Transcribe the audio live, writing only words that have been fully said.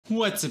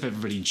What's up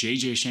everybody,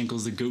 JJ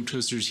Shankles, the Goat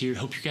Toasters here.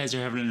 Hope you guys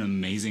are having an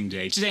amazing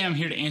day. Today I'm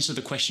here to answer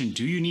the question,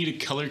 do you need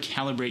to color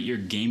calibrate your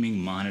gaming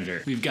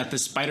monitor? We've got the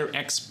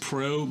SpyderX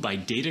Pro by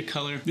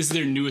Datacolor. This is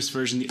their newest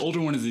version. The older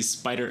one is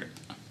the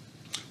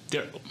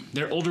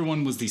their older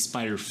one was the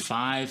Spyder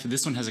 5.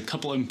 This one has a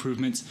couple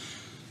improvements.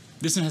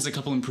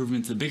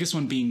 The biggest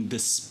one being the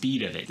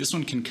speed of it. This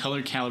one can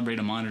color calibrate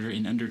a monitor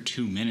in under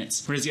 2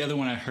 minutes, whereas the other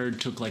one I heard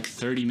took like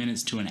 30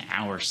 minutes to an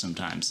hour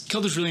sometimes.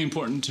 Color is really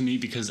important to me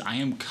because I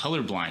am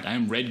colorblind. I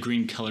am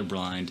red-green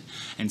colorblind,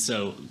 and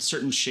so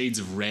certain shades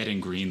of red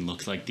and green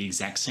look like the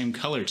exact same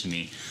color to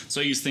me.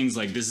 So I use things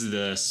like, this is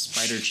the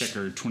Spyder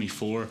Checker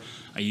 24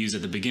 I use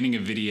at the beginning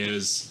of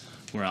videos,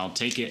 where I'll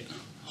take it,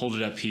 hold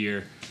it up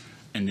here,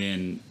 and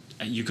then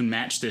you can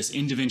match this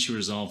in DaVinci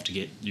Resolve to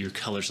get your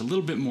colors a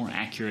little bit more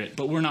accurate,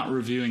 but we're not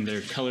reviewing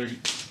their color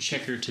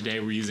checker today.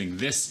 We're using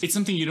this. It's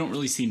something you don't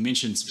really see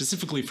mentioned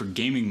specifically for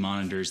gaming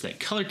monitors, that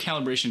color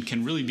calibration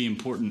can really be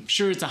important.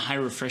 Sure, it's a high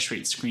refresh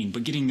rate screen,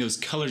 but getting those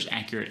colors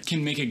accurate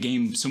can make a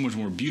game so much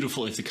more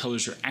beautiful if the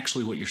colors are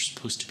actually what you're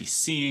supposed to be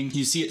seeing.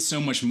 You see it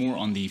so much more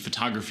on the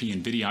photography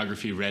and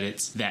videography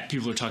Reddits that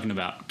people are talking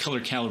about color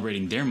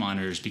calibrating their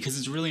monitors because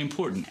it's really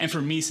important. And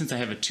for me, since I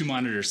have a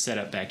 2-monitor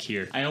setup back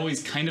here, I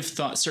always kind of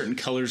thought certain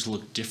colors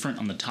look different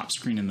on the top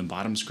screen and the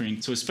bottom screen.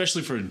 So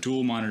especially for a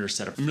dual monitor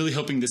setup, I'm really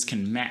hoping this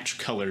can match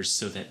colors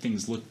so that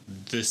things look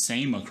the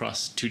same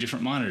across 2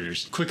 different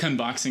monitors. Quick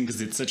unboxing, because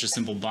it's such a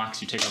simple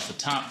box. You take off the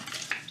top,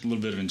 a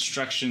little bit of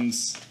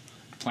instructions,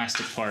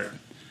 plastic part,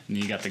 and then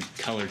you got the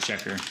color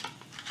checker.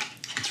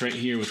 It's right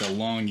here with a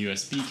long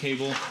USB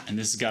cable, and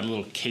this has got a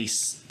little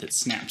case that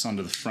snaps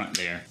onto the front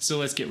there. So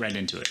let's get right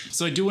into it.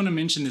 So I do want to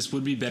mention this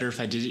would be better if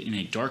I did it in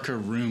a darker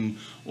room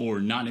or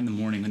not in the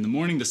morning. In the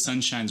morning, the sun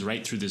shines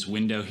right through this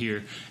window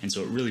here, and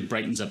so it really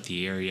brightens up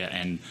the area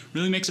and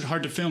really makes it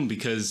hard to film,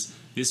 because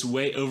this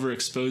way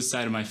overexposed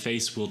side of my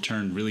face will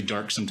turn really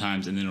dark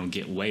sometimes, and then it'll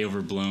get way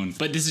overblown.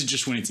 But this is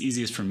just when it's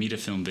easiest for me to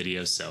film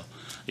videos, so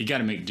you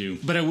gotta make do.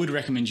 But I would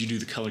recommend you do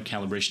the color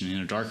calibration in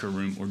a darker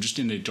room or just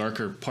in a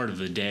darker part of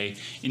the day.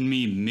 In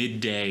me,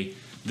 midday,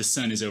 the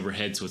sun is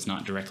overhead, so it's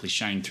not directly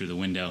shining through the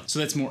window. So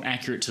that's more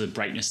accurate to the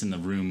brightness in the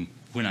room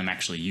when I'm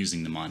actually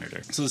using the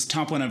monitor. So this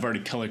top one I've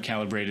already color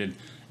calibrated,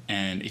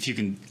 and if you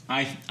can,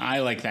 I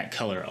like that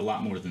color a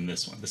lot more than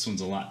this one. This one's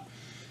a lot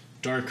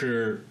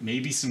darker,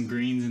 maybe some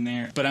greens in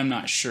there, but I'm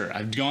not sure.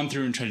 I've gone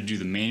through and tried to do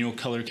the manual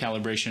color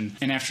calibration,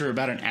 and after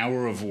about an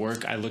hour of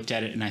work, I looked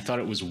at it and I thought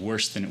it was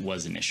worse than it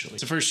was initially.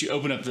 So first you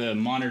open up the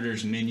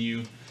monitor's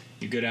menu,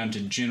 you go down to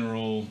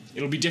general.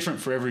 It'll be different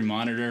for every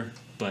monitor,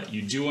 but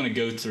you do want to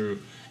go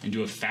through and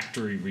do a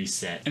factory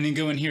reset, and then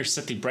go in here,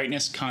 set the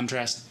brightness,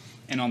 contrast,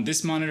 and on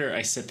this monitor,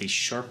 I set the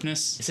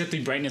sharpness. I set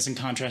the brightness and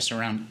contrast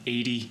around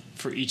 80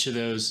 for each of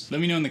those. Let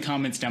me know in the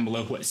comments down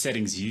below what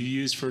settings you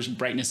use for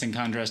brightness and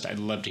contrast. I'd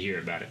love to hear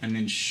about it. And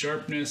then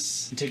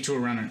sharpness, I take to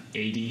around an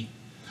 80.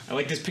 I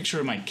like this picture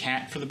of my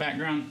cat for the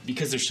background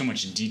because there's so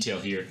much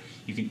detail here.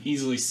 You can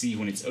easily see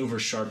when it's over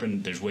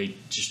sharpened, there's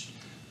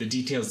the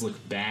details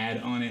look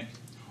bad on it,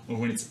 or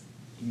when you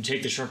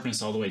take the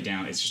sharpness all the way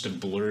down, it's just a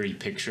blurry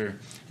picture.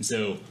 And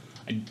so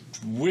I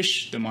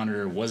wish the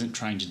monitor wasn't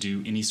trying to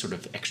do any sort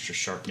of extra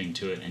sharpening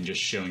to it and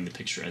just showing the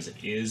picture as it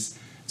is.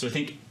 So I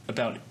think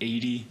about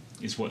 80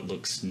 is what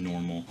looks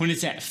normal. When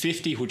it's at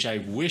 50, which I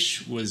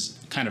wish was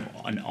kind of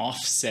an off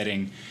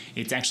setting,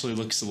 it actually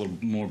looks a little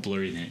more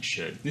blurry than it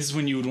should. This is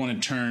when you would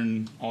want to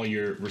turn all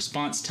your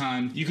response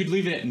time. You could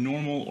leave it at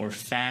normal or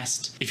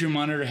fast. If your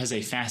monitor has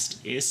a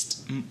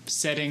fastest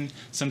setting,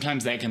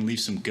 sometimes that can leave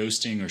some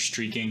ghosting or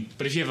streaking.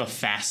 But if you have a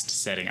fast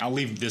setting, I'll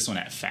leave this one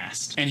at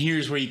fast. And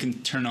here's where you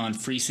can turn on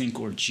FreeSync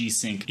or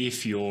G-Sync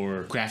if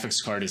your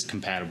graphics card is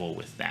compatible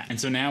with that.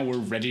 And so now we're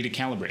ready to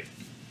calibrate.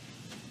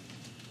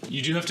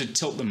 You do have to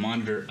tilt the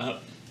monitor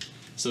up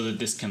so that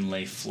this can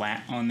lay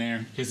flat on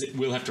there, because it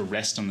will have to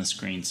rest on the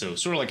screen. So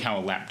sort of like how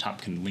a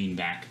laptop can lean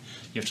back,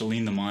 you have to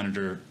lean the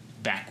monitor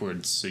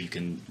backwards so you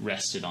can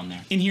rest it on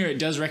there. In here, it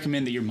does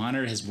recommend that your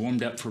monitor has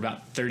warmed up for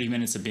about 30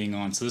 minutes of being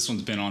on. So this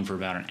one's been on for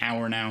about an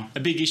hour now.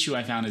 A big issue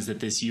I found is that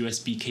this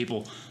USB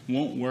cable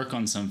won't work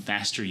on some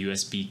faster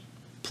USB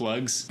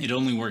plugs. It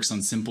only works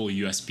on simple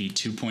USB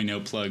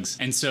 2.0 plugs.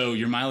 And so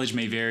your mileage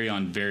may vary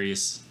on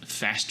various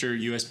faster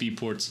USB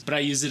ports, but I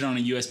used it on a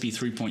USB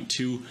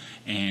 3.2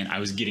 and I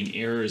was getting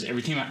errors.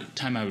 Every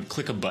time I would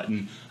click a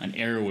button, an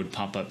error would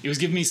pop up. It was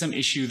giving me some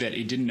issue that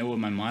it didn't know what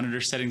my monitor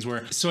settings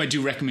were. So I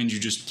do recommend you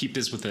just keep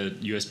this with a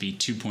USB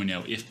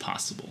 2.0 if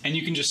possible. And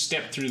you can just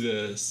step through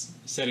the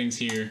settings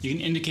here. You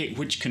can indicate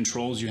which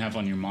controls you have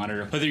on your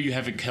monitor, whether you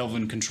have a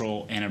Kelvin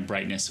control and a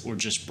brightness or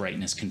just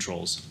brightness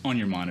controls on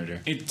your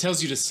monitor. It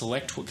tells you to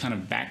select what kind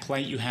of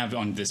backlight you have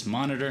on this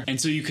monitor,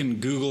 and so you can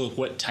Google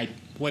what type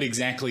what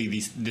exactly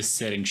this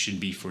setting should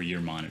be for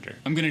your monitor.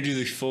 I'm going to do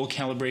the full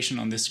calibration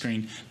on this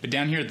screen, but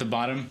down here at the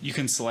bottom, you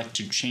can select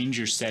to change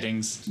your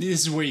settings.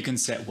 This is where you can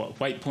set what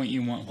white point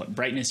you want, what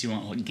brightness you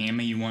want, what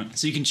gamma you want.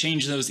 So you can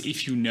change those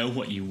if you know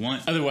what you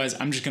want. Otherwise,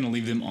 I'm just going to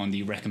leave them on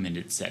the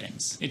recommended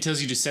settings. It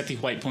tells you to set the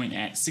white point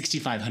at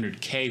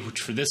 6500K, which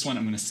for this one,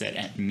 I'm going to set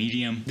at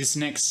medium. This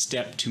next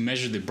step to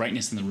measure the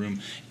brightness in the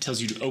room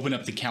tells you to open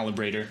up the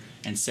calibrator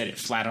and set it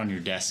flat on your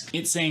desk.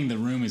 It's saying the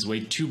room is way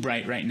too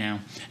bright right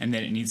now and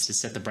that it needs to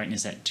set the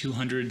brightness at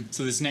 200.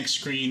 So this next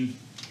screen,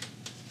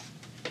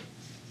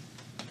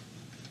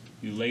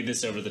 you lay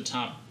this over the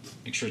top,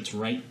 make sure it's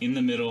right in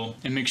the middle,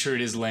 and make sure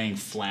it is laying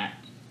flat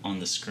on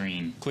the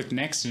screen. Click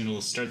next and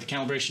it'll start the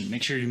calibration.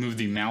 Make sure you move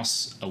the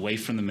mouse away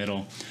from the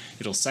middle.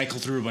 It'll cycle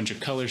through a bunch of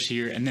colors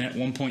here, and then at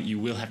one point you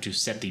will have to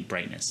set the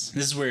brightness.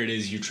 This is where it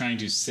is, you're trying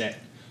to set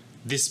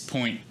this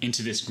point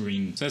into this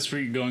green. So that's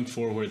where you're going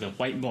for, where the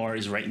white bar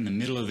is right in the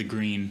middle of the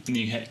green. And then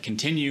you hit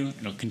continue, and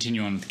it'll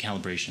continue on with the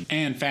calibration.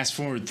 And fast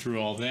forward through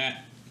all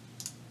that,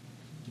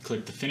 you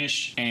click the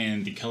finish,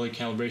 and the color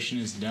calibration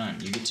is done.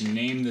 You get to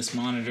name this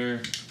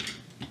monitor.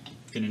 I'm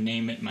gonna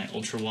name it my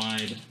ultra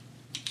wide.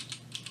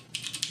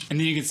 And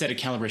then you can set a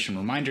calibration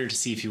reminder to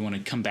see if you want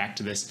to come back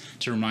to this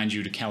to remind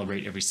you to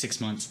calibrate every 6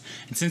 months.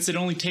 And since it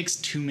only takes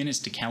 2 minutes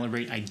to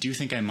calibrate, I do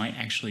think I might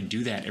actually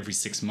do that every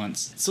 6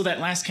 months. So that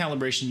last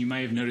calibration, you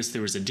might have noticed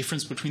there was a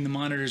difference between the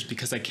monitors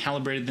because I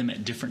calibrated them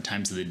at different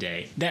times of the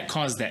day. That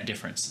caused that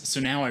difference. So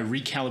now I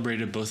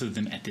recalibrated both of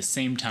them at the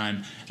same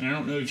time, and I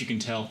don't know if you can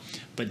tell,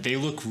 but they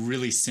look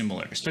really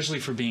similar, especially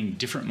for being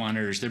different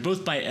monitors. They're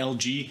both by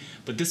LG,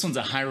 but this one's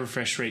a high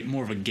refresh rate,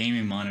 more of a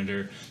gaming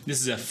monitor. This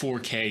is a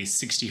 4K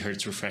 60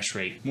 Hertz refresh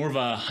rate, more of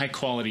a high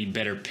quality,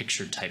 better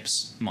picture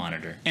types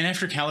monitor. And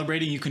after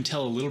calibrating, you can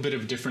tell a little bit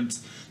of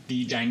difference.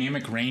 The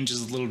dynamic range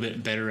is a little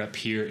bit better up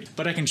here,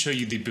 but I can show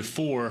you the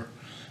before,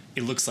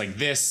 it looks like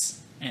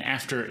this, and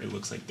after it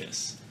looks like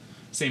this.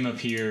 Same up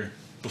here,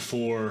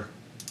 before.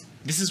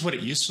 This is what it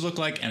used to look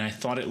like, and I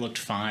thought it looked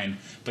fine.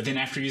 But then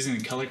after using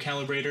the color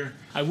calibrator,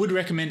 I would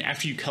recommend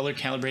after you color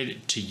calibrate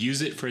it to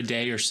use it for a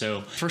day or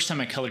so. First time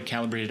I color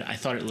calibrated, I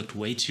thought it looked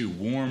way too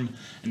warm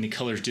and the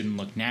colors didn't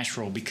look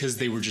natural because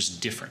they were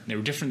just different. They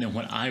were different than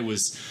what I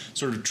was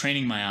sort of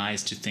training my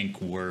eyes to think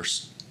were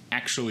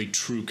actually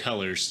true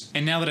colors.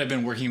 And now that I've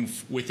been working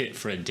with it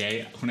for a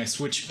day, when I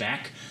switch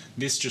back,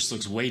 this just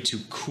looks way too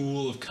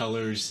cool of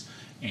colors,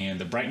 and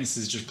the brightness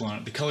is just blown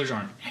up. The colors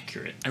aren't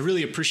accurate. I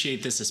really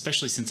appreciate this,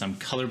 especially since I'm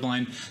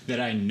colorblind, that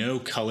I know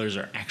colors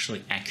are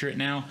actually accurate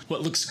now.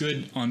 What looks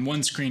good on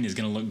one screen is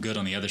gonna look good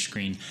on the other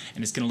screen,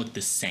 and it's gonna look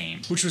the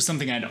same, which was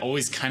something I'd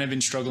always kind of been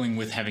struggling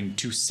with. Having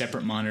two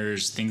separate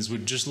monitors, things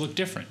would just look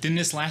different. Then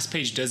this last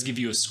page does give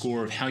you a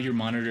score of how your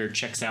monitor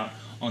checks out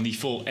on the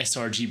full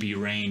sRGB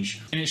range,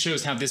 and it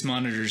shows how this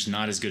monitor is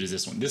not as good as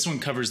this one. This one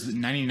covers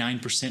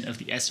 99% of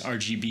the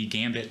sRGB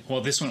gambit, while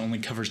this one only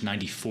covers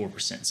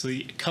 94%. So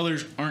the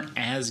colors aren't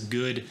as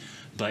good,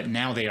 but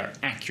now they are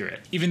accurate,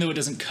 even though it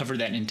doesn't cover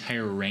that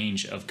entire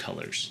range of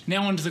colors.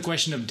 Now on to the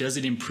question of, does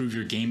it improve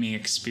your gaming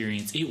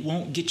experience? It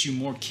won't get you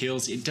more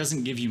kills, it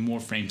doesn't give you more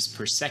frames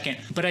per second,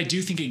 but I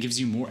do think it gives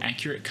you more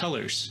accurate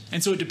colors.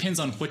 And so it depends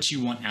on what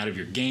you want out of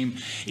your game.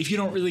 If you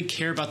don't really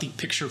care about the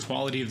picture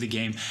quality of the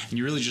game, and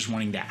you're really just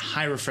wanting that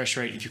high refresh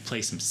rate, if you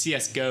play some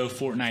CSGO,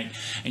 Fortnite,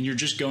 and you're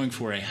just going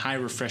for a high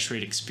refresh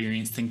rate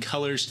experience, then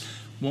colors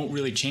won't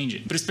really change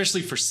it. But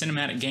especially for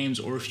cinematic games,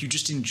 or if you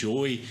just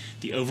enjoy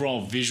the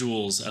overall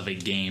visuals of a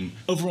game.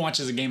 Overwatch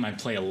is a game I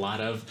play a lot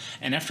of,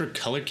 and after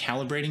color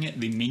calibrating it,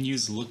 the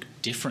menus look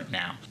different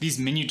now. These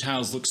menu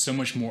tiles look so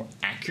much more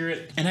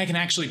accurate, and I can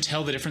actually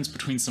tell the difference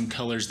between some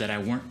colors that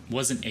I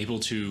wasn't able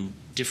to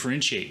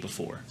differentiate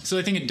before. So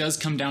I think it does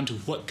come down to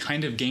what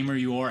kind of gamer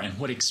you are and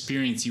what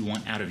experience you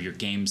want out of your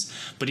games.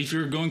 But if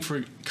you're going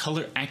for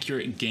color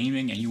accurate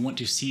gaming and you want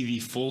to see the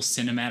full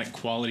cinematic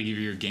quality of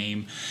your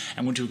game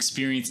and want to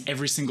experience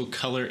every single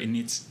color in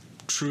its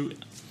true,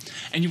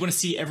 and you want to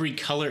see every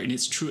color in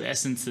its true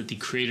essence that the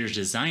creators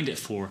designed it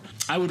for,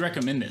 I would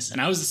recommend this.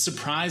 And I was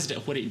surprised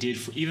at what it did,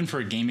 even for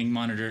a gaming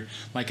monitor.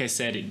 Like I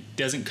said, it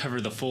doesn't cover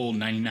the full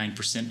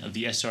 99% of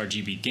the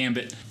sRGB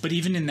gambit, but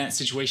even in that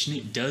situation,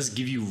 it does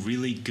give you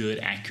really good,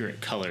 accurate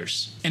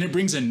colors. And it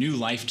brings a new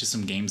life to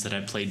some games that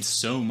I've played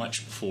so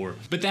much before.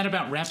 But that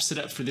about wraps it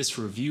up for this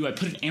review. I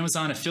put an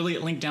Amazon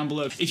affiliate link down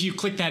below. If you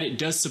click that, it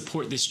does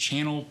support this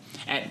channel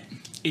at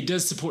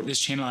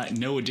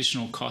no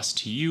additional cost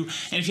to you.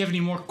 And if you have any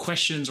more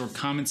questions or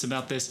comments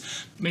about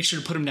this, make sure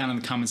to put them down in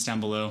the comments down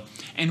below.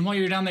 And while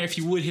you're down there, if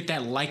you would hit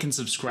that like and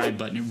subscribe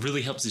button, it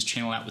really helps this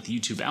channel out with the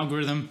YouTube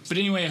algorithm. But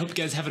anyway, I hope you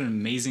guys have an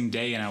amazing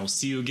day, and I will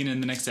see you again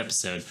in the next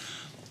episode.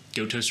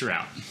 Go Toaster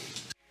out.